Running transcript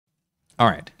All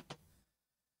right.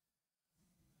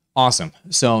 Awesome.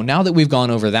 So now that we've gone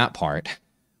over that part,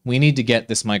 we need to get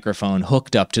this microphone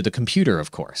hooked up to the computer, of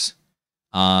course,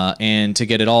 and to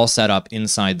get it all set up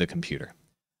inside the computer.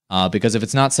 Because if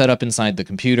it's not set up inside the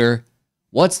computer,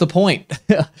 what's the point?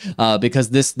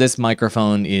 Because this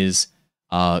microphone is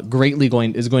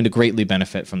going to greatly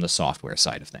benefit from the software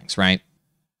side of things, right?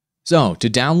 So to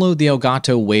download the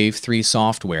Elgato Wave 3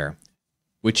 software,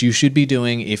 which you should be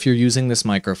doing if you're using this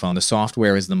microphone, the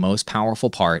software is the most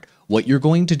powerful part. What you're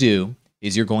going to do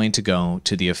is you're going to go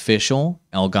to the official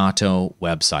Elgato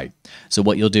website. So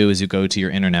what you'll do is you go to your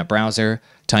internet browser,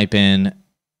 type in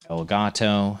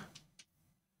Elgato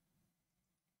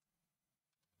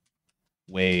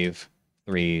Wave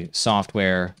 3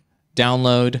 software,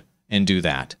 download, and do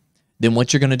that. Then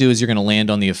what you're going to do is you're going to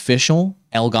land on the official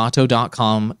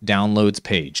Elgato.com downloads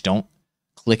page. Don't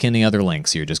click any other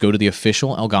links here. Just go to the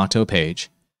official Elgato page.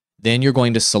 Then you're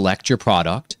going to select your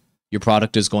product. Your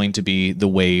product is going to be the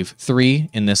Wave 3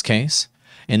 in this case.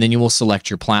 And then you will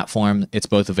select your platform. It's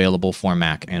both available for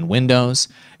Mac and Windows.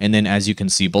 And then as you can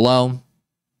see below,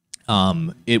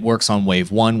 it works on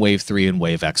Wave 1, Wave 3, and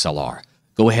Wave XLR.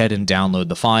 Go ahead and download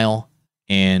the file.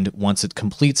 And once it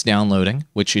completes downloading,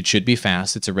 which it should be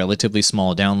fast, it's a relatively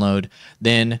small download,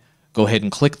 then go ahead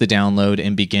and click the download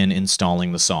and begin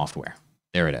installing the software.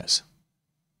 There it is.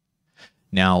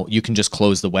 Now, you can just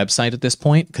close the website at this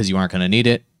point because you aren't going to need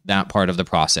it. That part of the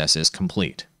process is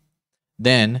complete.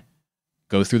 Then,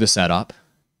 go through the setup.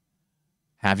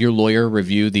 Have your lawyer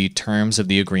review the terms of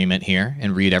the agreement here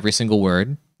and read every single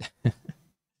word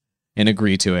and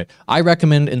agree to it. I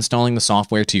recommend installing the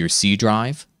software to your C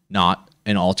drive, not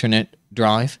an alternate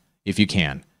drive, if you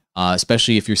can,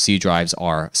 especially if your C drives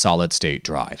are solid-state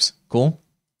drives. Cool?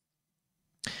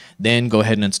 Then go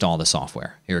ahead and install the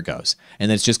software. Here it goes.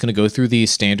 And it's just going to go through the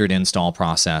standard install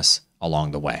process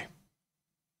along the way.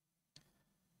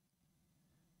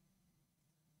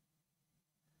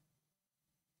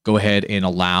 Go ahead and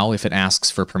allow if it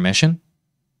asks for permission.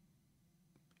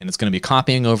 And it's going to be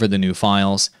copying over the new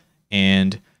files.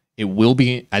 And it will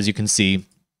be, as you can see,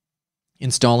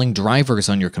 installing drivers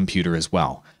on your computer as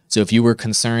well. So if you were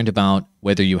concerned about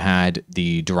whether you had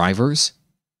the drivers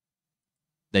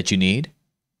that you need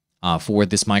for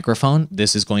this microphone,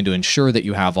 this is going to ensure that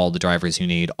you have all the drivers you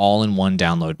need all in one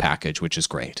download package, which is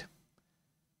great.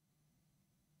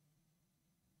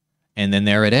 And then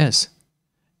there it is.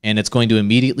 And it's going to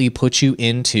immediately put you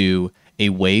into a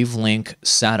Wavelink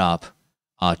setup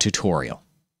tutorial.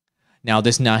 Now,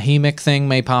 this Nahimic thing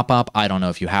may pop up. I don't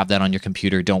know if you have that on your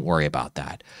computer. Don't worry about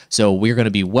that. So we're going to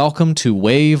be welcome to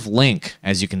Wavelink,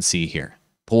 as you can see here.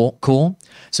 Cool.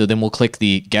 So then we'll click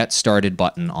the Get Started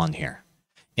button on here.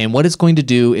 And what it's going to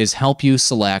do is help you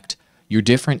select your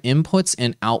different inputs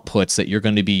and outputs that you're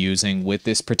going to be using with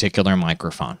this particular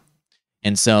microphone.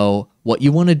 And so what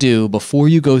you want to do before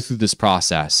you go through this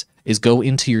process is go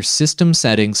into your system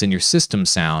settings and your system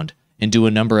sound and do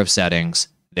a number of settings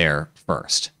there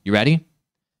first. You ready?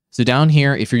 So down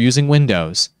here, if you're using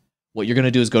Windows, what you're going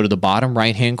to do is go to the bottom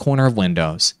right-hand corner of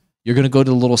Windows. You're going to go to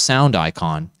the little sound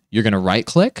icon. You're going to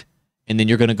right-click, and then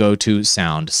you're going to go to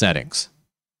Sound Settings.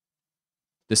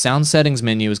 The Sound Settings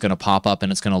menu is going to pop up, and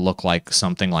it's going to look like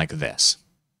something like this.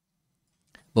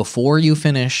 Before you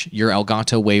finish your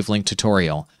Elgato Wavelink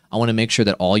tutorial, I want to make sure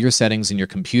that all your settings in your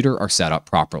computer are set up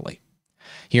properly.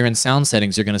 Here in Sound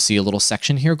Settings, you're going to see a little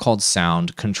section here called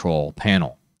Sound Control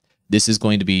Panel. This is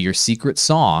going to be your secret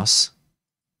sauce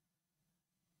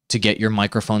to get your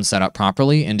microphone set up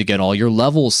properly and to get all your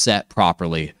levels set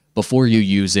properly before you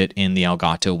use it in the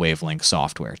Elgato Wavelink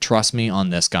software. Trust me on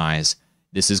this, guys.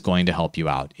 This is going to help you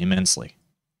out immensely.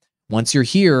 Once you're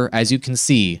here, as you can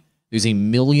see, there's a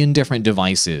million different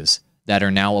devices that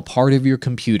are now a part of your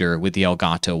computer with the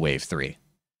Elgato Wave 3.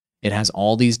 It has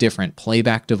all these different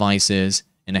playback devices,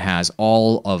 and it has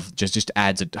all of, just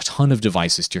adds a ton of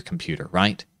devices to your computer,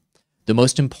 right? The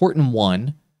most important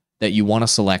one that you want to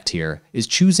select here is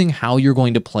choosing how you're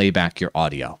going to play back your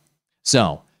audio.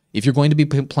 So if you're going to be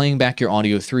playing back your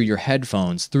audio through your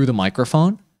headphones, through the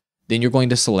microphone, then you're going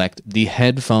to select the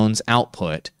headphones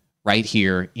output right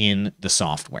here in the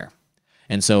software.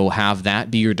 And so have that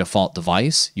be your default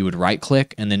device. You would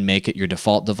right-click and then make it your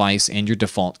default device and your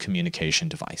default communication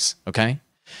device, okay?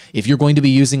 If you're going to be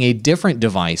using a different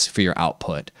device for your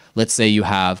output, let's say you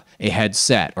have a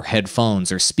headset or headphones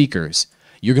or speakers,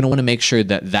 you're going to want to make sure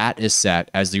that that is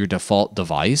set as your default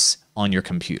device on your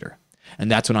computer. And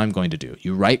that's what I'm going to do.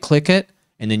 You right-click it,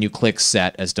 and then you click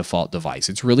Set as Default Device.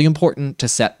 It's really important to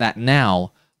set that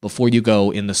now before you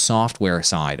go in the software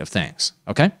side of things,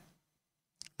 okay?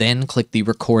 Then click the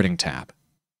Recording tab.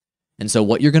 And so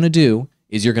what you're going to do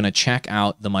is you're going to check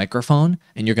out the microphone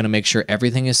and you're going to make sure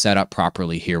everything is set up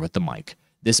properly here with the mic.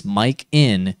 This mic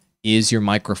in is your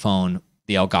microphone,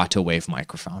 the Elgato Wave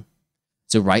microphone.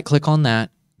 So right click on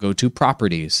that, go to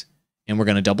properties, and we're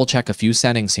going to double check a few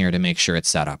settings here to make sure it's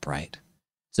set up right.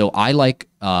 So I like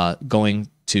going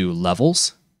to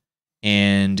levels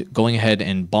and going ahead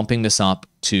and bumping this up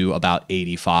to about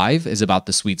 85 is about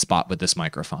the sweet spot with this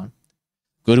microphone.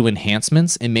 Go to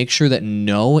enhancements and make sure that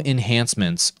no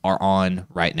enhancements are on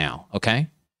right now, okay?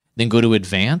 Then go to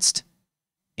advanced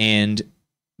and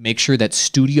make sure that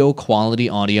studio quality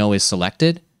audio is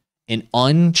selected and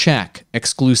uncheck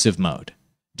exclusive mode.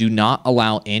 Do not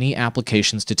allow any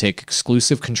applications to take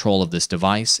exclusive control of this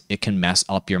device. It can mess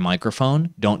up your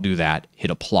microphone. Don't do that. Hit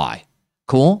apply.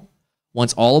 Cool?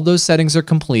 Once all of those settings are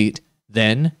complete,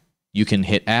 then you can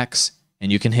hit X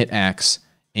and you can hit X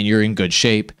and you're in good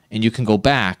shape, and you can go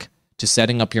back to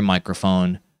setting up your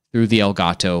microphone through the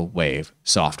Elgato Wave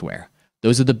software.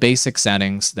 Those are the basic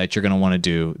settings that you're going to want to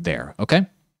do there, okay?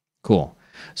 Cool.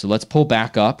 So let's pull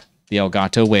back up the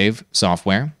Elgato Wave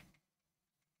software.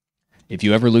 If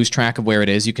you ever lose track of where it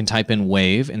is, you can type in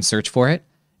Wave and search for it,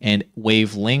 and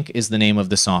WaveLink is the name of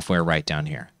the software right down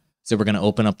here. So we're going to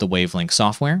open up the WaveLink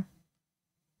software,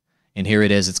 and here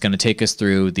it is. It's going to take us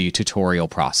through the tutorial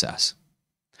process.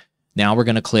 Now we're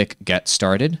going to click Get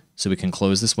Started, so we can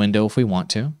close this window if we want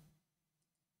to.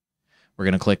 We're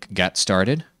going to click Get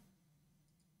Started.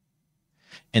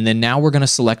 And then now we're going to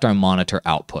select our monitor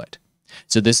output.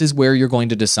 So this is where you're going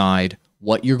to decide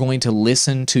what you're going to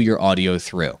listen to your audio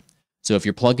through. So if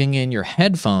you're plugging in your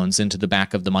headphones into the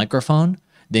back of the microphone,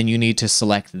 then you need to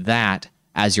select that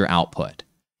as your output.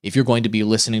 If you're going to be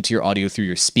listening to your audio through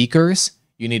your speakers,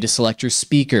 you need to select your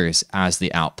speakers as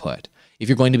the output. If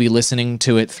you're going to be listening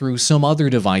to it through some other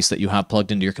device that you have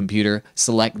plugged into your computer,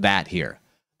 select that here.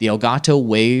 The Elgato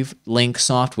Wave Link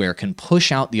software can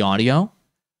push out the audio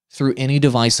through any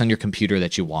device on your computer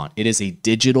that you want. It is a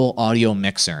digital audio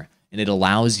mixer, and it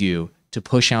allows you to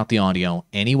push out the audio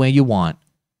any way you want.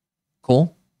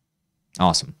 Cool?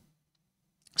 Awesome.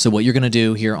 So what you're going to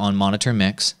do here on Monitor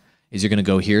Mix is you're going to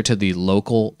go here to the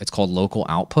local, it's called Local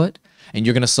Output, and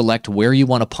you're going to select where you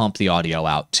want to pump the audio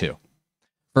out to.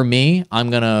 For me,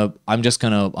 I'm just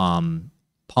gonna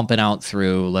pump it out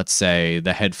through, let's say,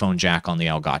 the headphone jack on the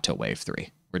Elgato Wave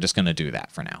 3. We're just gonna do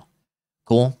that for now.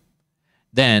 Cool.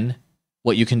 Then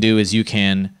what you can do is you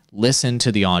can listen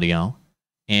to the audio,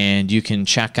 and you can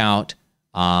check out,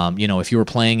 if you were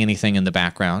playing anything in the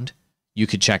background, you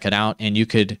could check it out, and you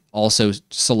could also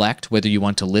select whether you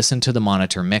want to listen to the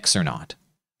monitor mix or not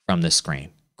from this screen.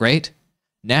 Great.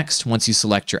 Next, once you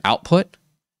select your output,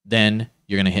 then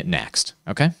you're going to hit next,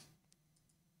 okay?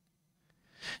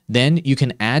 Then you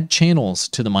can add channels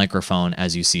to the microphone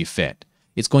as you see fit.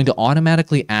 It's going to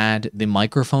automatically add the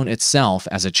microphone itself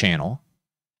as a channel.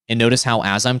 And notice how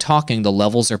as I'm talking, the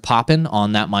levels are popping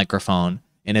on that microphone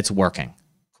and it's working.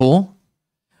 Cool?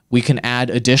 We can add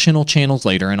additional channels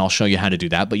later, and I'll show you how to do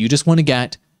that, but you just want to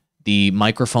get the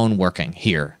microphone working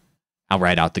here,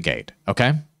 right out the gate,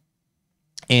 okay?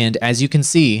 And as you can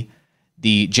see,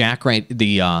 the jack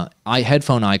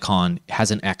headphone icon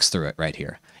has an X through it right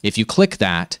here. If you click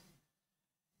that,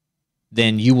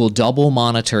 then you will double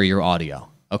monitor your audio,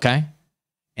 okay?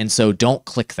 And so don't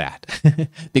click that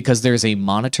because there's a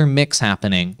monitor mix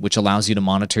happening which allows you to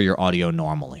monitor your audio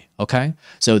normally, okay?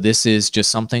 So this is just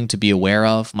something to be aware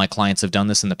of. My clients have done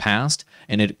this in the past,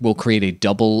 and it will create a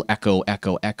double echo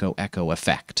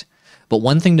effect. But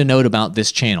one thing to note about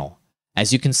this channel,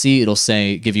 as you can see, it'll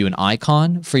give you an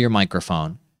icon for your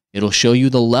microphone. It'll show you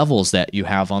the levels that you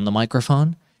have on the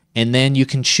microphone, and then you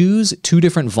can choose two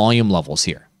different volume levels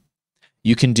here.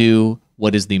 You can do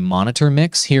what is the monitor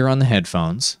mix here on the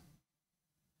headphones,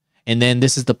 and then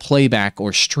this is the playback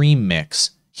or stream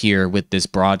mix here with this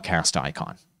broadcast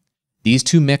icon. These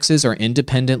two mixes are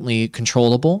independently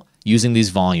controllable using these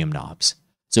volume knobs.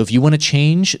 So if you want to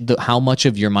change how much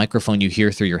of your microphone you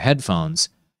hear through your headphones,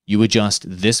 you adjust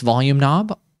this volume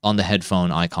knob on the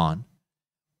headphone icon,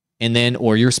 and then,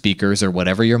 or your speakers or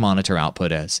whatever your monitor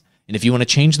output is. And if you want to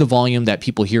change the volume that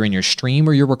people hear in your stream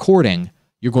or your recording,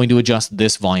 you're going to adjust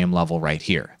this volume level right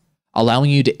here, allowing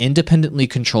you to independently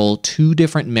control two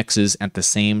different mixes at the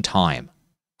same time.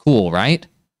 Cool, right?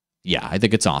 Yeah, I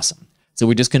think it's awesome. So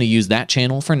we're just going to use that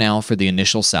channel for now for the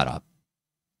initial setup.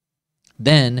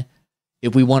 Then,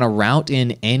 if we want to route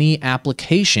in any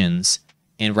applications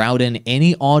and route in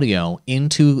any audio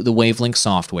into the WaveLink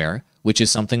software, which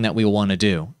is something that we want to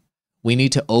do, we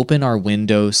need to open our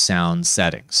Windows sound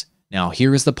settings. Now,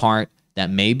 here is the part that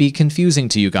may be confusing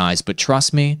to you guys, but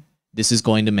trust me, this is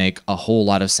going to make a whole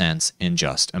lot of sense in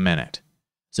just a minute.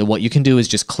 So what you can do is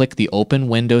just click the Open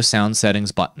Windows Sound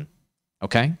Settings button,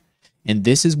 okay? And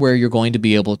this is where you're going to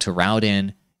be able to route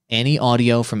in any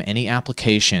audio from any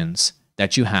applications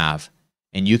that you have,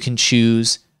 and you can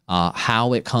choose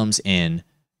how it comes in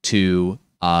to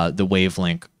the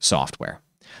Wavelink software.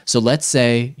 So let's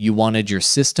say you wanted your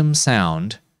system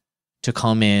sound to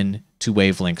come in to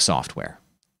Wavelink software.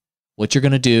 What you're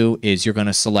going to do is you're going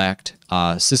to select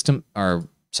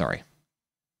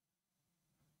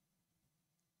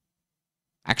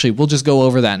Actually, we'll just go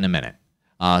over that in a minute.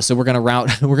 So we're going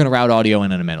to route audio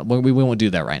in a minute. We won't do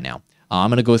that right now. I'm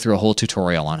going to go through a whole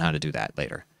tutorial on how to do that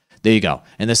later. There you go.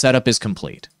 And the setup is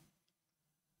complete.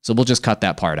 So we'll just cut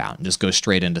that part out and just go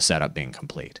straight into setup being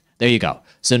complete. There you go.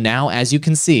 So now, as you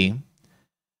can see,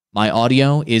 my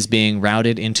audio is being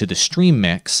routed into the stream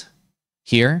mix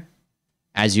here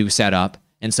as you set up.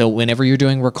 And so whenever you're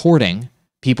doing recording,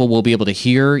 people will be able to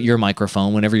hear your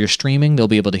microphone. Whenever you're streaming, they'll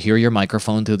be able to hear your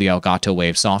microphone through the Elgato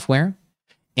Wave software.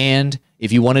 And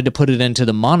if you wanted to put it into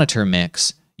the monitor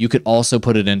mix, you could also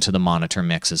put it into the monitor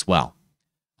mix as well.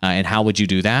 And how would you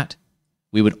do that?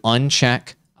 We would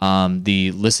uncheck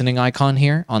the listening icon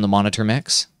here on the monitor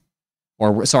mix.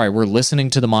 Or sorry, we're listening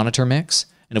to the monitor mix.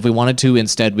 And if we wanted to,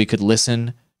 instead, we could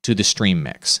listen to the stream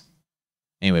mix.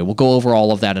 Anyway, we'll go over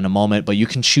all of that in a moment, but you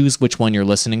can choose which one you're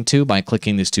listening to by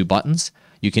clicking these two buttons.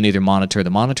 You can either monitor the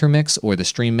monitor mix or the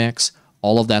stream mix.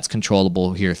 All of that's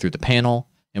controllable here through the panel,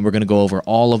 and we're going to go over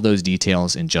all of those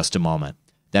details in just a moment.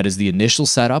 That is the initial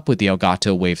setup with the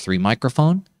Elgato Wave 3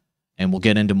 microphone, and we'll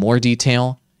get into more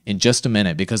detail in just a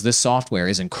minute because this software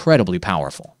is incredibly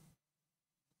powerful.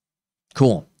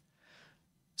 Cool.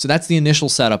 So that's the initial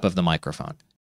setup of the microphone.